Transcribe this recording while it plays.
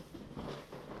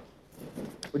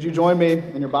Would you join me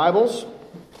in your Bibles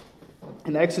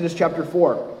in Exodus chapter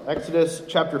 4? Exodus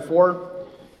chapter 4, I'm going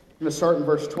to start in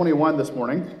verse 21 this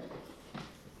morning.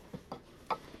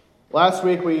 Last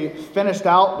week we finished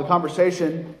out the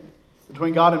conversation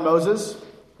between God and Moses,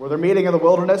 where they're meeting in the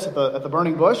wilderness at the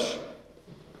burning bush.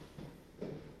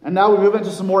 And now we move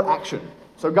into some more action.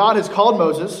 So God has called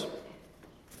Moses,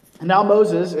 and now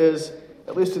Moses is,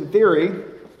 at least in theory,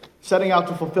 setting out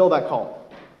to fulfill that call.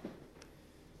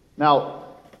 Now,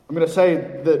 I'm going to say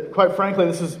that, quite frankly,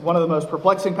 this is one of the most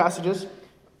perplexing passages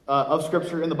of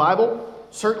Scripture in the Bible.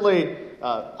 Certainly,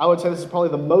 I would say this is probably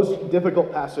the most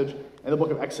difficult passage in the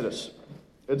book of Exodus.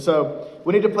 And so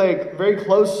we need to pay very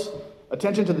close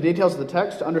attention to the details of the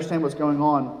text to understand what's going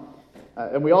on.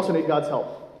 And we also need God's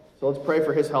help. So let's pray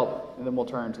for his help, and then we'll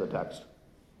turn to the text.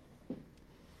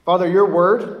 Father, your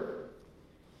word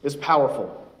is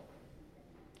powerful.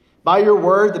 By your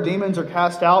word, the demons are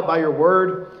cast out. By your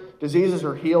word, diseases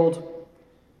are healed.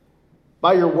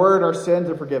 By your word, our sins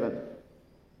are forgiven.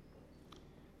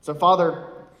 So, Father,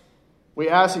 we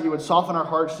ask that you would soften our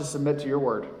hearts to submit to your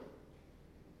word.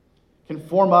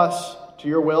 Conform us to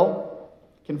your will.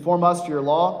 Conform us to your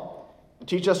law. And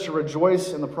teach us to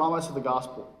rejoice in the promise of the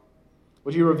gospel.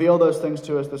 Would you reveal those things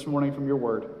to us this morning from your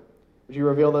word? Would you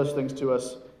reveal those things to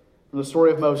us from the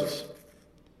story of Moses?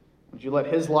 Would you let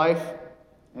his life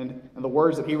and the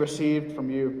words that he received from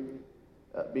you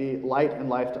be light and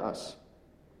life to us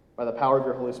by the power of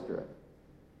your Holy Spirit?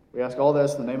 We ask all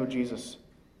this in the name of Jesus.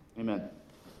 Amen.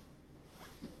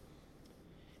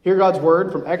 Hear God's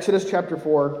word from Exodus chapter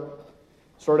 4,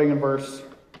 starting in verse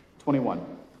 21.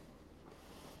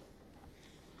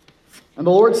 And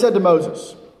the Lord said to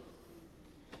Moses,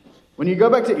 "When you go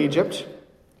back to Egypt,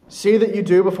 see that you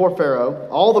do before Pharaoh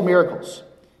all the miracles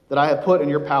that I have put in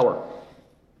your power.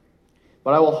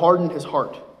 But I will harden his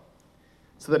heart,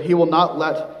 so that he will not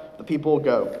let the people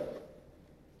go.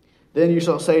 Then you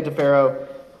shall say to Pharaoh,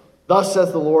 'Thus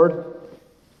says the Lord,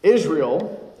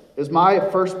 Israel is my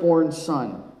firstborn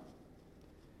son.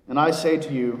 And I say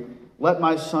to you, let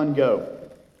my son go,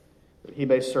 that he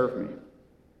may serve me.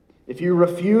 If you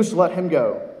refuse to let him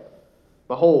go,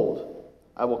 behold,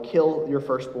 I will kill your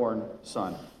firstborn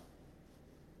son.'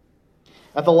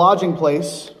 At the lodging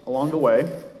place along the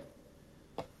way,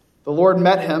 the Lord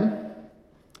met him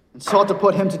and sought to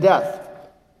put him to death.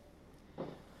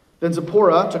 Then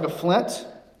Zipporah took a flint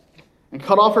and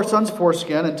cut off her son's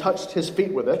foreskin and touched his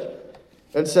feet with it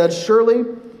and said, 'Surely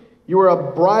you are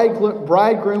a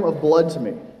bridegroom of blood to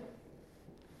me.'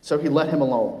 So he let him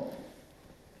alone.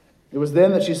 It was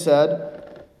then that she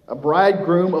said, 'A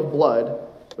bridegroom of blood,'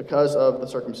 because of the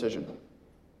circumcision.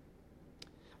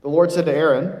 The Lord said to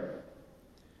Aaron,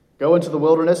 'Go into the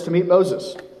wilderness to meet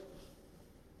Moses.'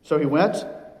 So he went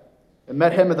and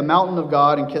met him at the mountain of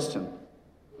God and kissed him.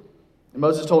 And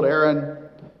Moses told Aaron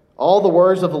all the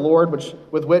words of the Lord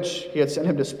with which he had sent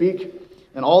him to speak,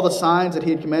 and all the signs that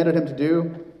he had commanded him to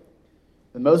do.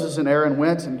 Then Moses and Aaron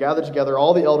went and gathered together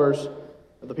all the elders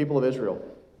of the people of Israel.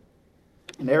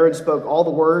 And Aaron spoke all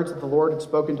the words that the Lord had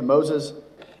spoken to Moses,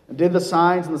 and did the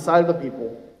signs in the sight of the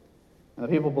people, and the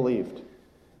people believed.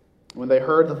 When they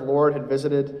heard that the Lord had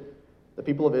visited the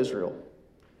people of Israel,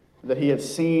 and that he had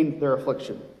seen their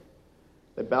affliction,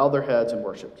 they bowed their heads and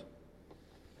worshipped.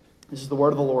 This is the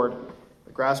word of the Lord.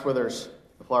 The grass withers,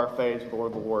 the flower fades, but the word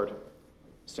of the Lord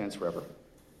stands forever.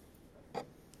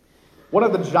 One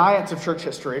of the giants of church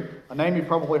history, a name you've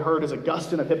probably heard, is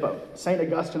Augustine of Hippo, St.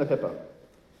 Augustine of Hippo.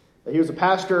 He was a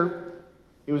pastor,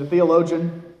 he was a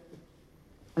theologian,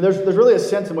 and there's really a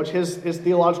sense in which his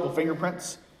theological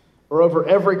fingerprints are over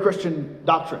every Christian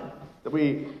doctrine that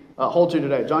we hold to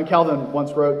today. John Calvin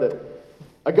once wrote that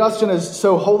Augustine is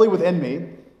so wholly within me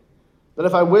that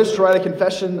if I wished to write a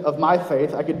confession of my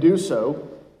faith, I could do so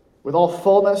with all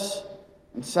fullness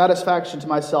and satisfaction to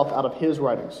myself out of his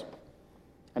writings.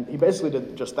 And he basically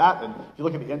did just that. And if you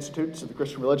look at the Institutes of the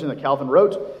Christian Religion that Calvin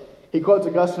wrote, he quotes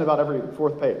Augustine about every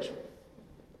fourth page.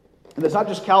 And it's not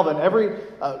just Calvin. Every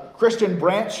Christian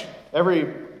branch, every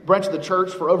branch of the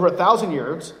church for over 1,000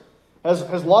 years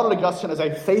has lauded Augustine as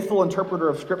a faithful interpreter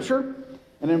of Scripture,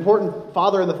 an important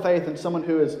father in the faith, and someone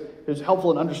who's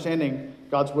helpful in understanding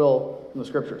God's will in the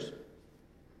Scriptures.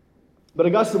 But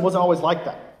Augustine wasn't always like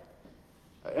that.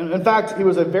 In fact, he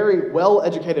was a very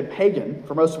well-educated pagan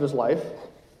for most of his life,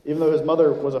 even though his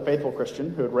mother was a faithful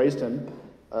Christian who had raised him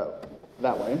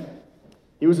that way.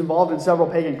 He was involved in several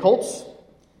pagan cults,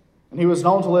 and he was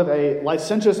known to live a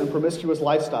licentious and promiscuous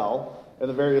lifestyle in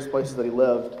the various places that he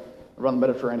lived around the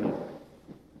Mediterranean.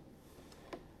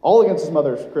 All against his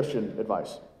mother's Christian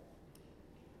advice.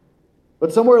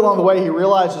 But somewhere along the way, he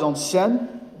realized his own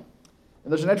sin,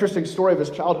 And there's an interesting story of his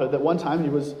childhood that one time he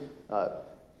was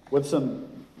with some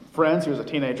friends. He was a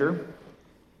teenager,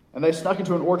 and they snuck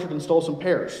into an orchard and stole some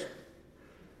pears.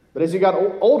 But as he got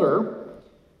older,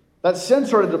 that sin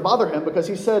started to bother him because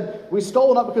he said, we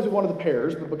stole not because we wanted the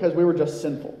pears, but because we were just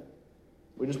sinful.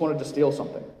 We just wanted to steal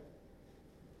something.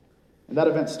 And that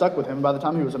event stuck with him. By the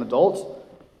time he was an adult,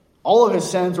 all of his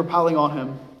sins were piling on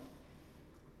him.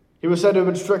 He was said to have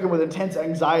been stricken with intense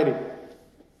anxiety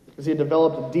because he had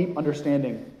developed a deep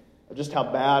understanding of just how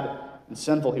bad and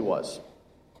sinful he was.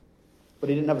 But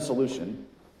he didn't have a solution. And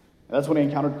that's when he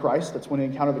encountered Christ. That's when he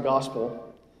encountered the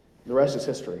gospel. The rest is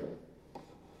history.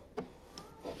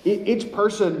 Each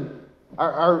person,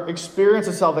 our experience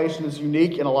of salvation is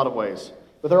unique in a lot of ways.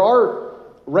 But there are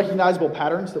recognizable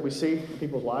patterns that we see in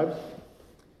people's lives.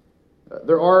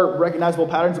 There are recognizable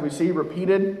patterns that we see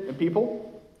repeated in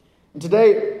people. And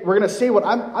today, we're going to see what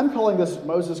I'm calling this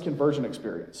Moses' conversion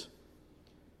experience.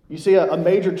 You see a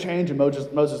major change in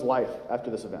Moses' life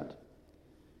after this event.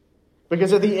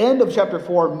 Because at the end of chapter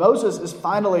 4, Moses is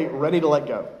finally ready to let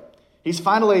go. He's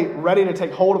finally ready to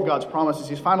take hold of God's promises.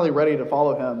 He's finally ready to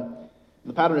follow him. And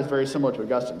the pattern is very similar to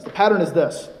Augustine's. The pattern is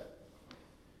this: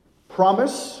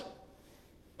 promise,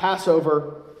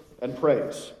 Passover, and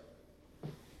praise.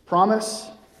 Promise,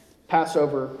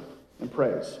 Passover, and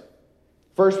praise.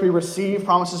 First, we receive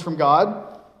promises from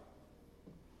God,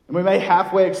 and we may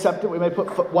halfway accept it. We may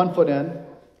put one foot in.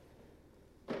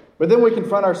 But then we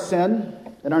confront our sin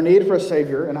and our need for a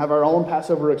Savior and have our own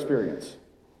Passover experience.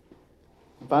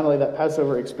 And finally, that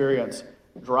Passover experience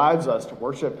drives us to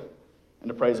worship and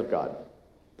to praise of God.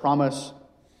 Promise,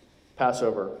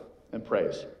 Passover, and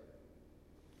praise.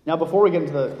 Now, before we get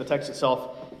into the text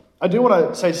itself, I do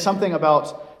want to say something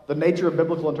about the nature of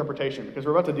biblical interpretation, because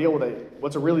we're about to deal with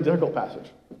what's a really difficult passage.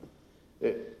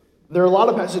 There are a lot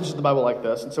of passages in the Bible like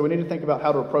this, and so we need to think about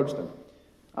how to approach them.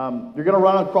 You're going to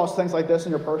run across things like this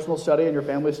in your personal study, in your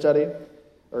family study,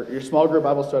 or your small group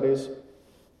Bible studies.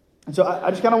 And so I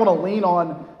just kind of want to lean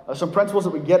on some principles that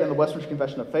we get in the Westminster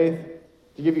Confession of Faith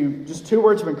to give you just 2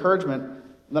 words of encouragement,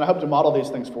 and then I hope to model these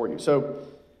things for you. So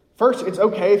first, it's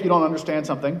okay if you don't understand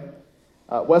something.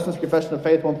 Westminster Confession of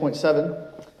Faith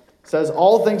 1.7 says,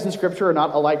 all things in Scripture are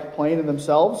not alike plain in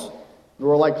themselves,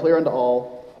 nor alike clear unto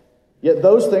all. Yet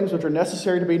those things which are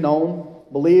necessary to be known,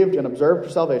 believed, and observed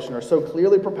for salvation are so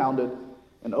clearly propounded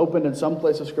and opened in some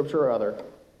place of Scripture or other,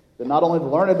 that not only the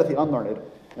learned but the unlearned,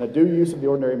 and a due use of the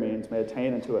ordinary means, may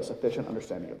attain unto a sufficient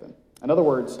understanding of them. In other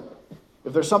words,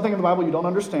 if there's something in the Bible you don't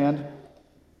understand,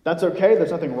 that's okay. There's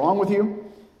nothing wrong with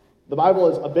you. The Bible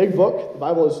is a big book. The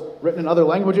Bible is written in other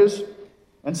languages,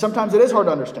 and sometimes it is hard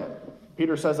to understand.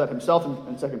 Peter says that himself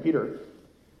in 2 Peter.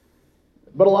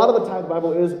 But a lot of the time, the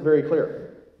Bible is very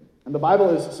clear. And the Bible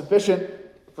is sufficient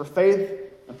for faith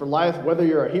and for life, whether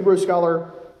you're a Hebrew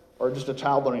scholar or just a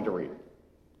child learning to read.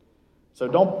 So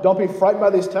don't be frightened by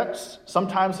these texts.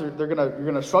 Sometimes you're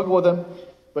going to struggle with them,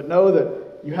 but know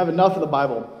that you have enough of the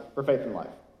Bible for faith and life.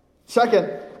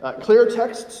 Second, clear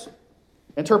texts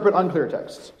interpret unclear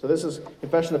texts. So this is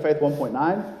Confession of Faith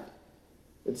 1.9.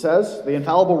 It says, the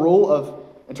infallible rule of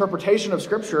interpretation of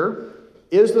Scripture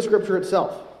is the Scripture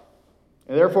itself.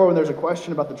 And therefore, when there's a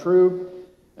question about the true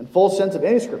and full sense of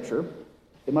any Scripture,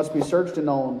 it must be searched and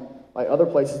known by other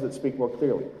places that speak more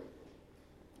clearly.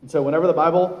 And so whenever the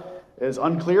Bible is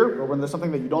unclear, or when there's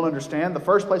something that you don't understand, the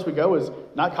first place we go is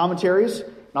not commentaries,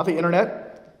 not the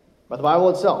internet, but the Bible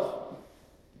itself.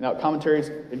 Now, commentaries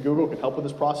in Google can help with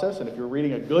this process, and if you're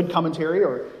reading a good commentary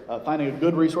or finding a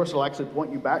good resource, it'll actually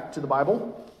point you back to the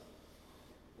Bible.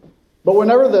 But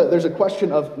whenever there's a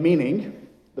question of meaning,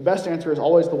 the best answer is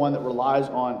always the one that relies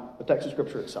on the text of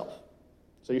Scripture itself.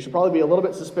 So you should probably be a little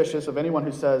bit suspicious of anyone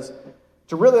who says,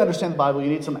 to really understand the Bible, you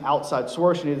need some outside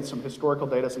source, you need some historical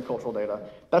data, some cultural data.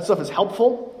 That stuff is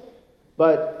helpful,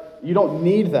 but you don't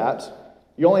need that.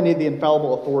 You only need the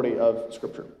infallible authority of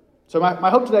Scripture. So my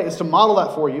hope today is to model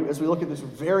that for you as we look at this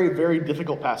very, very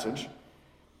difficult passage.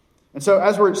 And so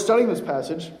as we're studying this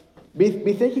passage,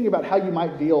 be thinking about how you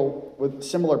might deal with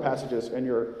similar passages in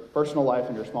your personal life,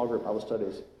 in your small group Bible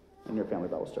studies, and your family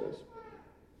Bible studies.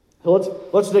 So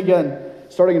let's dig in,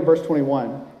 starting in verse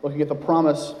 21, looking at the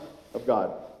promise of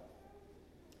God.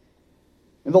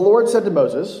 And the Lord said to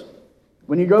Moses,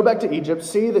 when you go back to Egypt,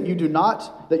 see that you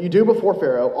do before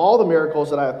Pharaoh all the miracles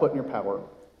that I have put in your power,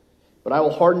 but I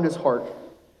will harden his heart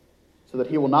so that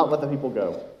he will not let the people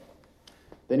go.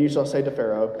 Then you shall say to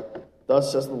Pharaoh,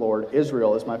 thus says the Lord,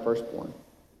 Israel is my firstborn.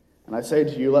 And I say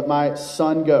to you, let my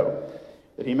son go,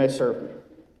 that he may serve me.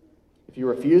 If you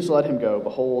refuse to let him go,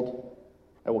 behold,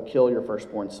 I will kill your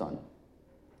firstborn son.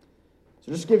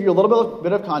 So just to give you a little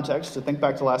bit of context to think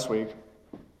back to last week,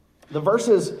 the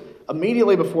verses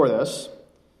immediately before this,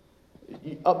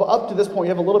 up to this point, you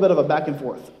have a little bit of a back and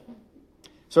forth.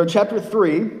 So in chapter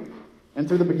 3, and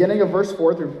through the beginning of verse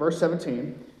 4 through verse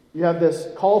 17, you have this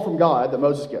call from God that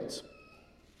Moses gets.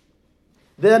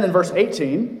 Then in verse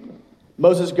 18,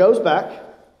 Moses goes back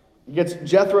and gets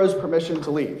Jethro's permission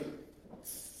to leave.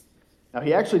 Now,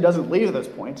 he actually doesn't leave at this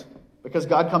point because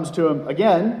God comes to him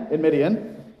again in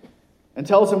Midian and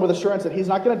tells him with assurance that he's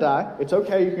not going to die. It's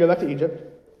okay, you can go back to Egypt.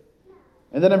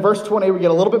 And then in verse 20, we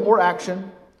get a little bit more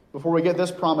action before we get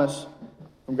this promise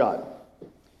from God.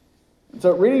 And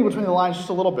so reading between the lines just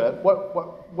a little bit,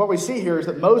 what we see here is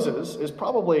that Moses is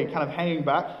probably kind of hanging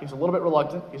back. He's a little bit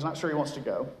reluctant. He's not sure he wants to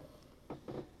go.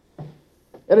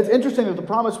 And it's interesting that the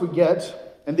promise we get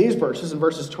in these verses, in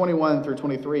verses 21 through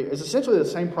 23, is essentially the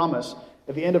same promise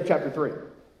at the end of chapter 3.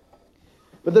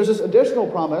 But there's this additional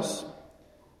promise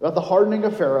about the hardening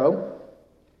of Pharaoh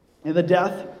and the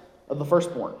death of the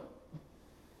firstborn.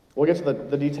 We'll get to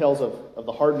the details of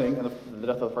the hardening and the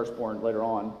death of the firstborn later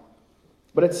on.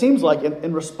 But it seems like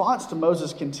in response to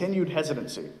Moses' continued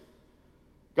hesitancy,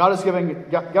 God is giving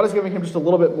him just a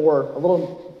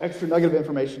little extra nugget of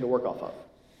information to work off of.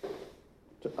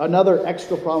 Another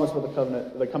extra promise for the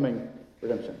covenant, the coming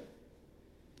redemption.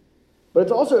 But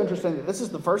it's also interesting that this is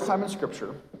the first time in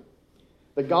Scripture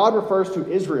that God refers to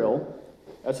Israel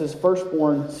as his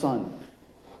firstborn son.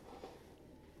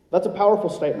 That's a powerful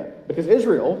statement because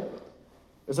Israel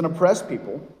is an oppressed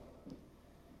people.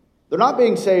 They're not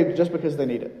being saved just because they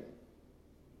need it.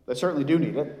 They certainly do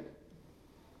need it.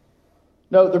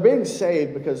 No, they're being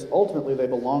saved because ultimately they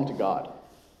belong to God.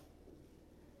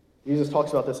 Jesus talks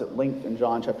about this at length in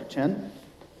John chapter 10.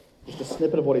 Just a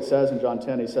snippet of what he says in John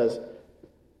 10. He says,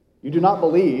 "You do not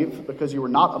believe because you are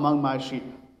not among my sheep.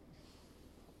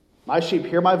 My sheep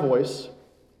hear my voice,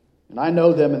 and I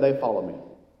know them and they follow me."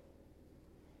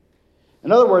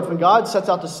 In other words, when God sets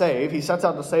out to save, he sets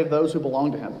out to save those who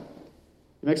belong to him.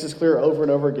 He makes this clear over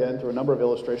and over again through a number of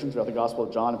illustrations throughout the Gospel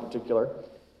of John in particular.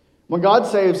 When God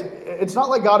saves, it's not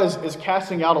like God is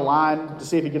casting out a line to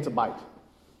see if he gets a bite.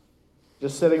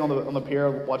 Just sitting on the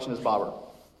pier watching his bobber.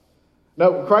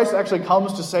 No, Christ actually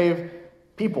comes to save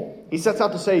people. He sets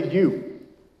out to save you.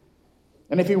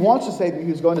 And if he wants to save you,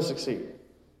 he's going to succeed.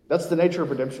 That's the nature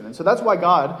of redemption. And so that's why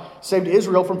God saved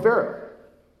Israel from Pharaoh.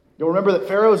 You'll remember that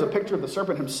Pharaoh is a picture of the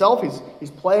serpent himself.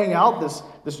 He's playing out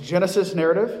this Genesis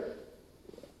narrative.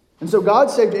 And so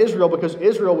God saved Israel because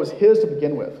Israel was his to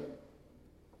begin with.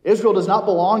 Israel does not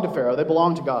belong to Pharaoh. They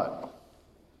belong to God.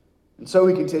 And so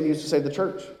he continues to save the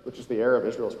church, which is the heir of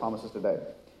Israel's promises today.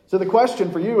 So the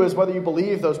question for you is whether you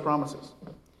believe those promises.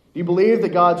 Do you believe that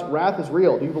God's wrath is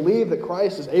real? Do you believe that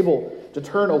Christ is able to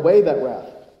turn away that wrath?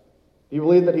 Do you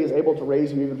believe that he is able to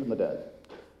raise you even from the dead?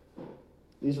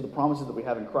 These are the promises that we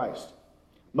have in Christ.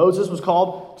 Moses was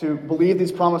called to believe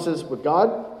these promises with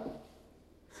God.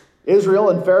 Israel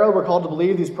and Pharaoh were called to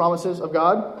believe these promises of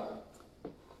God.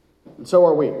 And so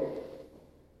are we.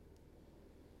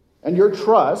 And your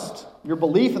trust, your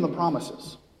belief in the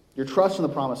promises, your trust in the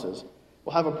promises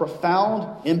will have a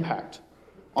profound impact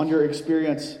on your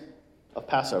experience of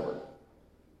Passover.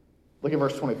 Look at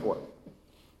verse 24.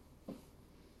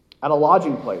 At a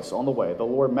lodging place on the way, the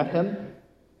Lord met him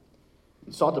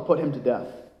and sought to put him to death.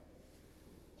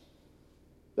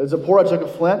 Then Zipporah took a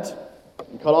flint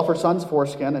and cut off her son's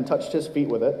foreskin and touched his feet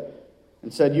with it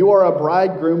and said, "You are a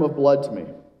bridegroom of blood to me."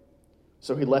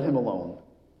 So he let him alone.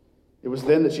 It was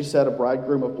then that she said, "A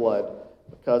bridegroom of blood,"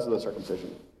 because of the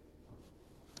circumcision.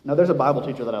 Now, there's a Bible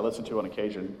teacher that I listen to on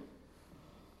occasion,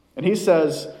 and he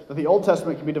says that the Old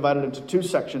Testament can be divided into two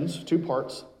sections, two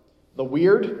parts, the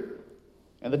weird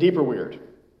and the deeper weird.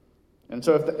 And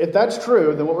so if that's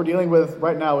true, then what we're dealing with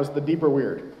right now is the deeper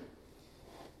weird.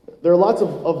 There are lots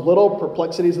of little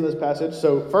perplexities in this passage.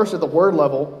 So first, at the word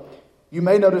level, you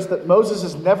may notice that Moses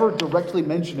is never directly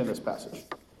mentioned in this passage.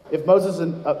 If Moses'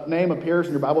 name appears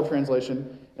in your Bible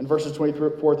translation in verses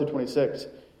 24 through 26,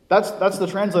 that's the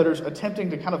translators attempting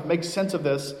to kind of make sense of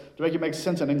this, to make it make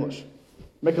sense in English,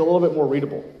 make it a little bit more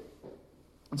readable.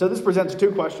 And so this presents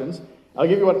two questions. I'll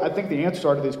give you what I think the answers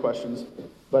are to these questions,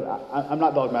 but I'm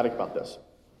not dogmatic about this.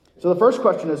 So the first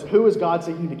question is, who is God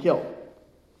seeking to kill?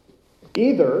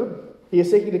 Either he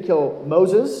is seeking to kill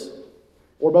Moses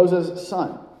or Moses'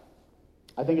 son.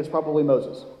 I think it's probably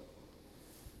Moses.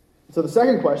 So the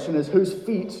second question is, whose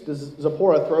feet does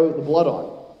Zipporah throw the blood on?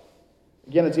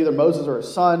 Again, it's either Moses or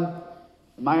his son.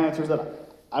 My answer is that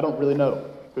I don't really know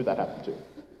who that happened to.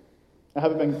 I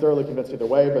haven't been thoroughly convinced either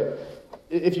way, but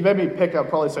if you made me pick, I'd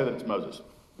probably say that it's Moses.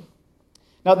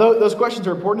 Now, those questions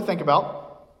are important to think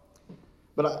about,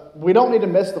 but we don't need to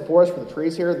miss the forest for the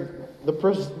trees here. The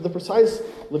precise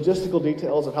logistical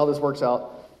details of how this works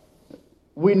out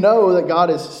we know that God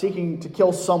is seeking to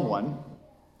kill someone,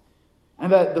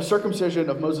 and that the circumcision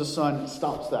of Moses' son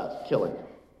stops that killing.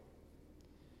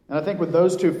 And I think with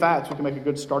those two facts, we can make a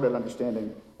good start at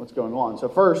understanding what's going on. So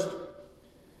first,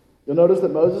 you'll notice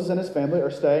that Moses and his family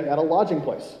are staying at a lodging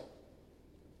place.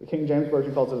 The King James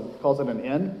Version calls it an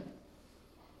inn.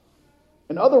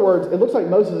 In other words, it looks like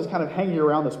Moses is kind of hanging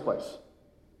around this place.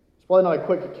 It's probably not a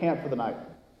quick camp for the night,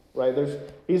 right?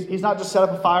 He's not just set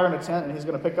up a fire in a tent and he's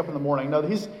going to pick up in the morning. No,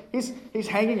 he's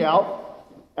hanging out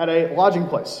at a lodging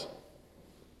place.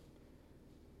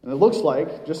 And it looks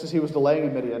like, just as he was delaying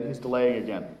in Midian, he's delaying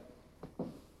again.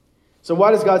 So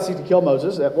why does God seek to kill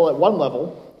Moses? Well, at one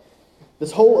level,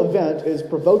 this whole event is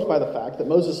provoked by the fact that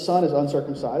Moses' son is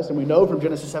uncircumcised, and we know from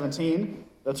Genesis 17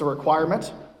 that's a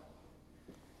requirement.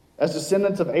 As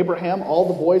descendants of Abraham, all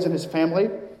the boys in his family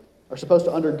are supposed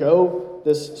to undergo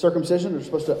this circumcision. They're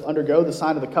supposed to undergo the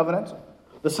sign of the covenant,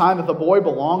 the sign that the boy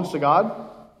belongs to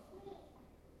God.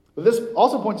 But this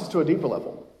also points us to a deeper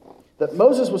level, that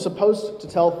Moses was supposed to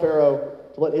tell Pharaoh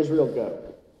to let Israel go.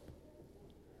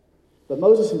 But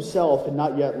Moses himself had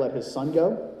not yet let his son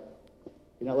go.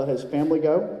 He had not let his family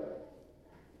go.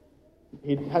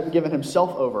 He hadn't given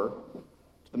himself over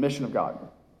to the mission of God.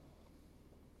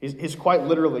 He's quite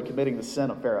literally committing the sin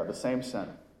of Pharaoh, the same sin.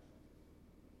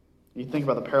 You think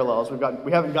about the parallels.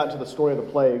 We haven't gotten to the story of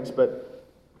the plagues, but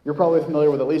you're probably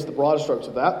familiar with at least the broad strokes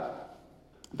of that.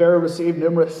 Pharaoh received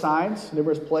numerous signs,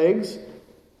 numerous plagues,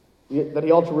 that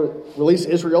he ought to release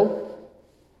Israel.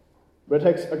 But it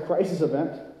takes a crisis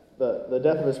event, the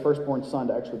death of his firstborn son,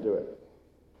 to actually do it.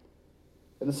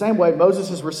 In the same way, Moses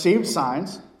has received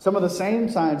signs, some of the same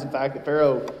signs, in fact, that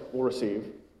Pharaoh will receive.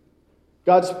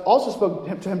 God also spoke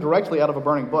to him directly out of a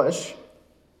burning bush.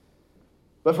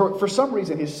 But for some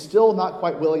reason, he's still not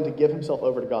quite willing to give himself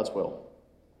over to God's will.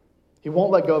 He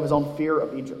won't let go of his own fear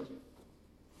of Egypt.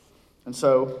 And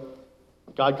so,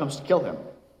 God comes to kill him.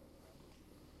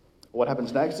 What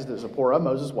happens next is that Zipporah,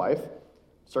 Moses' wife,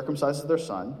 circumcises their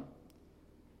son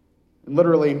and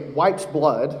literally wipes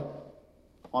blood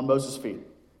on Moses' feet.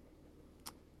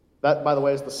 That, by the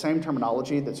way, is the same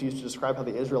terminology that's used to describe how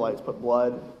the Israelites put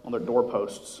blood on their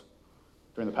doorposts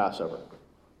during the Passover.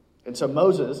 And so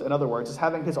Moses, in other words, is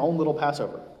having his own little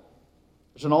Passover.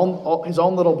 There's his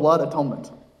own little blood atonement.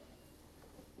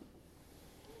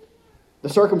 The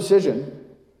circumcision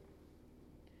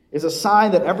is a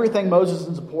sign that everything Moses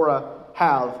and Zipporah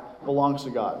have belongs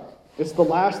to God. It's the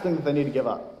last thing that they need to give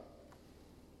up.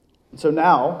 And so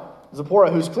now,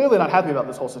 Zipporah, who's clearly not happy about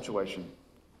this whole situation,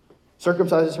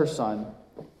 circumcises her son,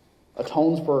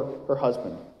 atones for her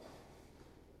husband,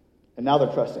 and now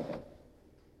they're trusting him.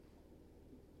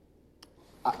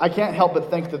 I can't help but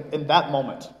think that in that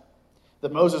moment,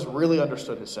 that Moses really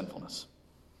understood his sinfulness.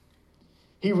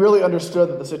 He really understood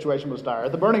that the situation was dire.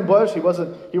 At the burning bush, he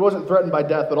wasn't threatened by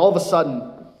death, but all of a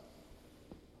sudden,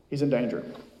 he's in danger.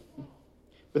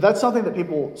 But that's something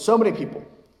that so many people,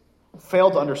 fail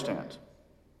to understand.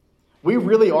 We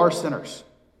really are sinners.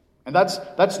 And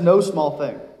that's no small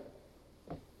thing.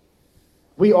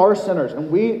 We are sinners, and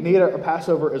we need a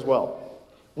Passover as well.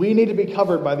 We need to be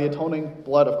covered by the atoning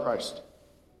blood of Christ.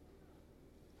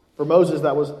 For Moses,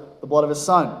 that was the blood of his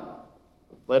son.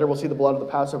 Later, we'll see the blood of the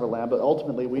Passover lamb, but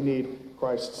ultimately, we need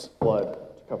Christ's blood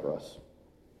to cover us.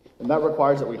 And that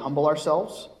requires that we humble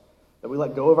ourselves, that we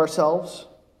let go of ourselves.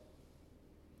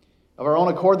 Of our own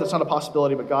accord, that's not a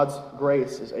possibility, but God's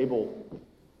grace is able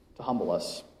to humble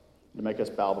us, to make us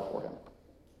bow before him.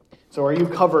 So are you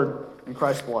covered in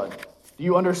Christ's blood? Do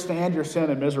you understand your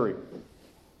sin and misery?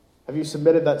 Have you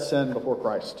submitted that sin before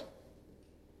Christ?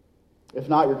 If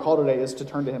not, your call today is to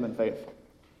turn to him in faith,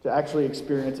 to actually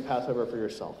experience a Passover for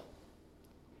yourself.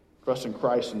 Trust in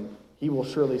Christ, and he will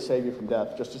surely save you from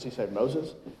death, just as he saved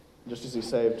Moses, just as he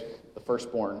saved the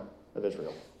firstborn of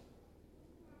Israel.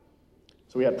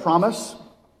 So we had promise,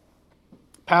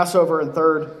 Passover, and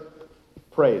third,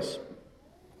 praise.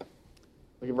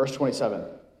 Look at verse 27.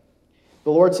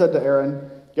 The Lord said to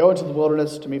Aaron, "Go into the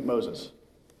wilderness to meet Moses."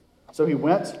 So he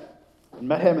went and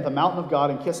met him at the mountain of God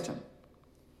and kissed him.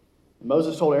 And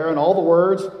Moses told Aaron all the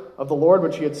words of the Lord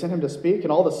which he had sent him to speak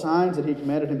and all the signs that he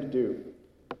commanded him to do.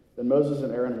 Then Moses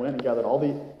and Aaron went and gathered all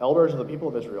the elders of the people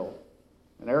of Israel.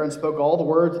 And Aaron spoke all the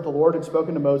words that the Lord had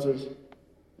spoken to Moses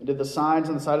and did the signs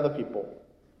in the sight of the people.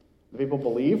 The people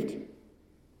believed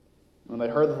when they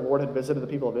heard that the Lord had visited the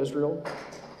people of Israel,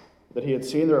 that he had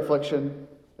seen their affliction,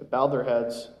 they bowed their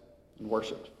heads and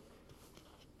worshipped.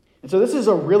 And so this is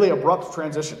a really abrupt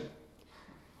transition.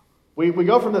 We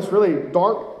go from this really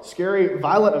dark, scary,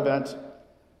 violent event,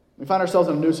 we find ourselves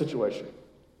in a new situation.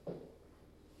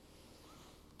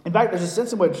 In fact, there's a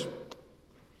sense in which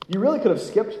You really could have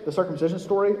skipped the circumcision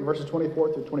story in verses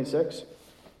 24 through 26,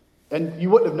 and you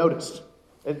wouldn't have noticed.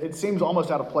 It seems almost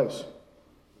out of place.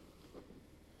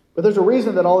 But there's a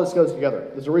reason that all this goes together.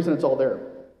 There's a reason it's all there.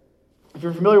 If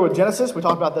you're familiar with Genesis, we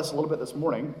talked about this a little bit this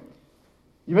morning.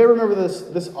 You may remember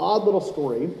this odd little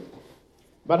story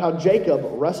about how Jacob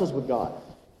wrestles with God.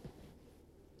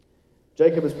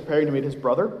 Jacob is preparing to meet his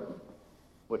brother,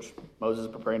 which Moses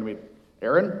is preparing to meet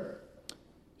Aaron.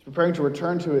 He's preparing to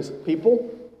return to his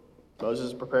people. Moses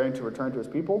is preparing to return to his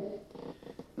people.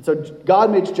 And so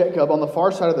God meets Jacob on the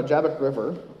far side of the Jabbok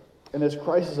River in this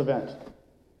crisis event.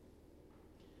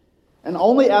 And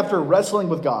only after wrestling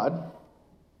with God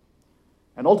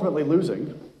and ultimately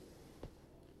losing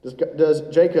does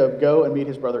Jacob go and meet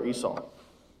his brother Esau.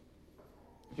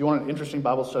 If you want an interesting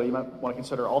Bible study, you might want to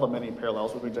consider all the many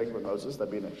parallels between Jacob and Moses.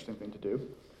 That'd be an interesting thing to do.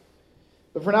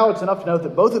 But for now, it's enough to note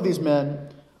that both of these men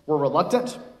were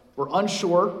reluctant, were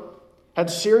unsure, had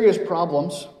serious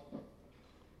problems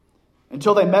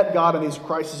until they met God in these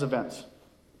crisis events.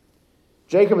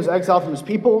 Jacob is exiled from his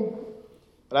people,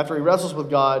 but after he wrestles with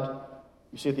God,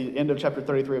 you see at the end of chapter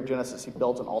 33 of Genesis, he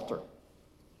builds an altar.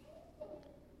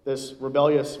 This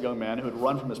rebellious young man who had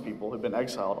run from his people, who had been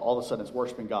exiled, all of a sudden is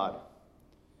worshiping God.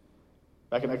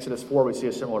 Back in Exodus 4, we see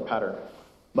a similar pattern.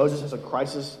 Moses has a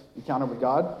crisis encounter with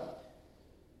God,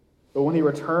 but when he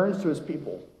returns to his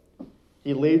people,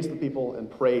 he leads the people in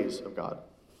praise of God.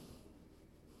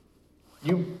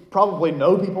 You probably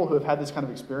know people who have had this kind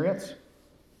of experience.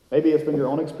 Maybe it's been your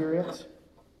own experience.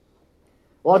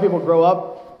 A lot of people grow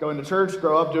up going to church,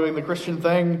 grow up doing the Christian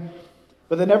thing,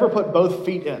 but they never put both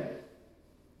feet in.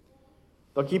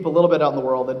 They'll keep a little bit out in the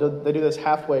world. They do this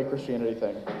halfway Christianity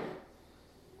thing.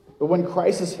 But when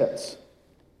crisis hits,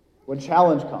 when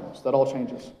challenge comes, that all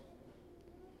changes.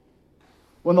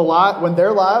 When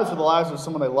their lives or the lives of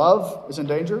someone they love is in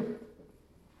danger,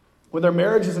 when their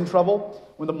marriage is in trouble,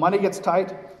 when the money gets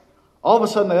tight, all of a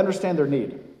sudden they understand their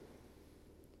need.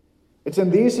 It's in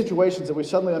these situations that we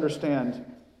suddenly understand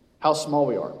how small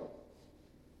we are.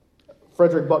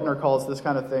 Frederick Buckner calls this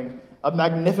kind of thing a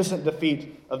magnificent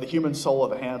defeat of the human soul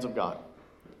at the hands of God.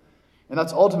 And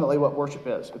that's ultimately what worship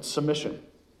is. It's submission.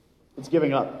 It's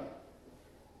giving up.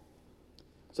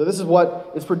 So this is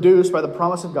what is produced by the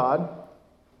promise of God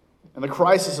and the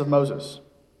crisis of Moses.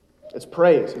 It's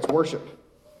praise. It's worship.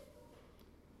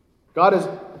 God is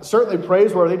certainly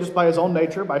praiseworthy just by his own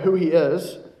nature, by who he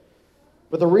is.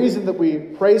 But the reason that we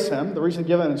praise him, the reason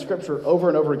given in Scripture over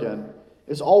and over again,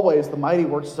 is always the mighty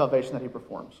works of salvation that he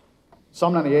performs.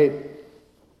 Psalm 98.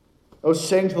 Oh,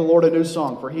 sing to the Lord a new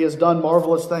song, for he has done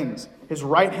marvelous things. His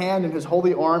right hand and his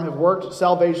holy arm have worked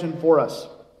salvation for us.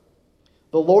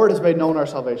 The Lord has made known our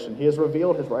salvation. He has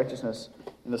revealed his righteousness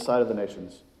in the sight of the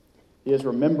nations. He has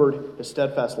remembered his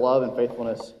steadfast love and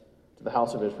faithfulness to the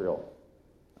house of Israel.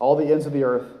 All the ends of the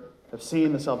earth have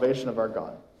seen the salvation of our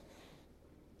God.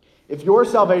 If your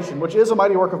salvation, which is a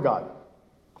mighty work of God,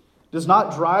 does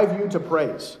not drive you to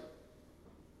praise,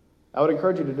 I would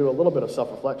encourage you to do a little bit of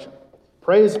self-reflection.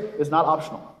 Praise is not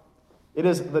optional. It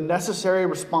is the necessary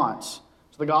response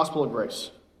to the gospel of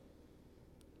grace.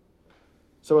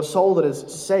 So a soul that is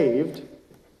saved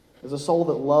is a soul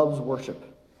that loves worship.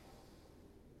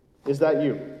 Is that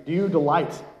you? Do you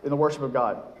delight in the worship of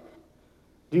God?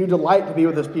 Do you delight to be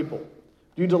with his people?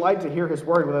 Do you delight to hear his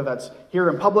word, whether that's here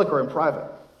in public or in private?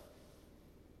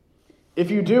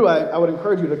 If you do, I would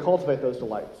encourage you to cultivate those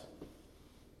delights.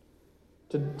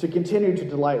 To continue to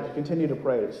delight, to continue to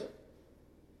praise.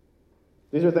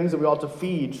 These are things that we ought to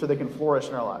feed so they can flourish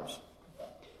in our lives.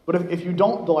 But if you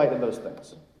don't delight in those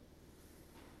things,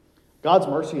 God's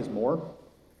mercy is more.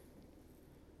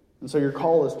 And so your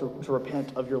call is to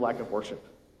repent of your lack of worship.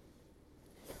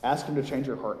 Ask him to change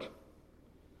your heart.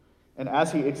 And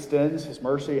as he extends his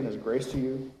mercy and his grace to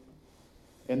you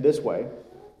in this way,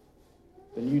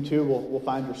 then you too will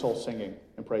find your soul singing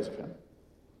in praise of him.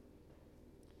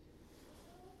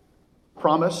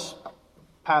 Promise,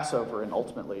 Passover, and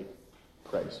ultimately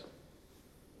praise.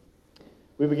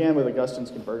 We began with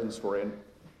Augustine's conversion story, and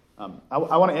I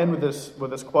want to end with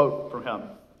this quote from him,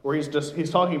 where he's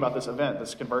talking about this event,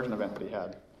 this conversion event that he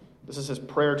had. This is his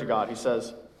prayer to God. He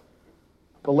says,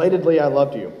 "Belatedly I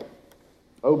loved you,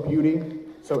 O beauty,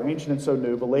 so ancient and so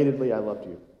new. Belatedly I loved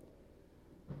you.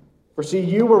 For see,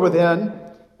 you were within,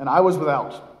 and I was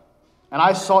without, and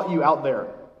I sought you out there.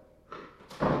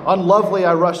 Unlovely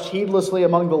I rushed heedlessly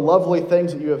among the lovely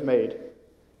things that you have made.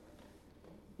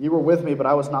 You were with me, but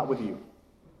I was not with you.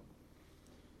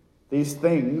 These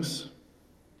things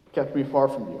kept me far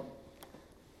from you,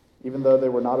 even though they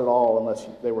were not at all unless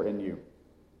they were in you.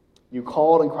 You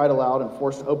called and cried aloud and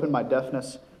forced open my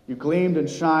deafness. You gleamed and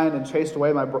shined and chased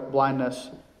away my blindness.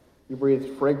 You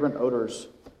breathed fragrant odors,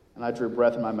 and I drew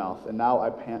breath in my mouth, and now I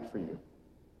pant for you.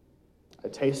 I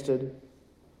tasted,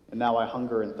 and now I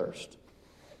hunger and thirst.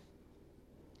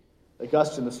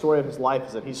 Augustine, the story of his life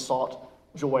is that he sought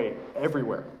joy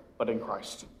everywhere but in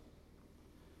Christ.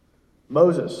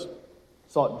 Moses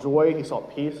sought joy, he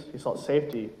sought peace, he sought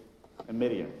safety in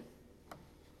Midian.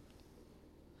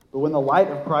 But when the light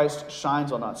of Christ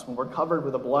shines on us, when we're covered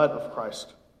with the blood of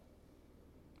Christ,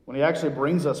 when he actually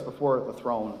brings us before the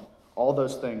throne, all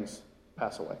those things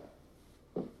pass away.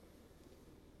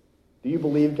 Do you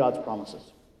believe God's promises?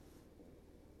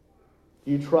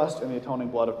 Do you trust in the atoning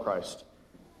blood of Christ?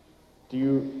 Do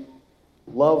you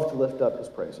love to lift up his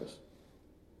praises?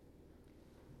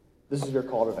 This is your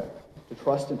call today, to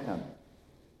trust in him,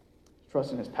 to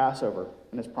trust in his Passover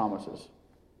and his promises,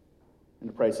 and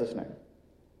to praise his name.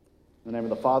 In the name of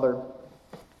the Father,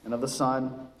 and of the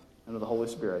Son, and of the Holy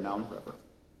Spirit, now and forever.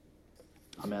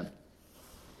 Amen.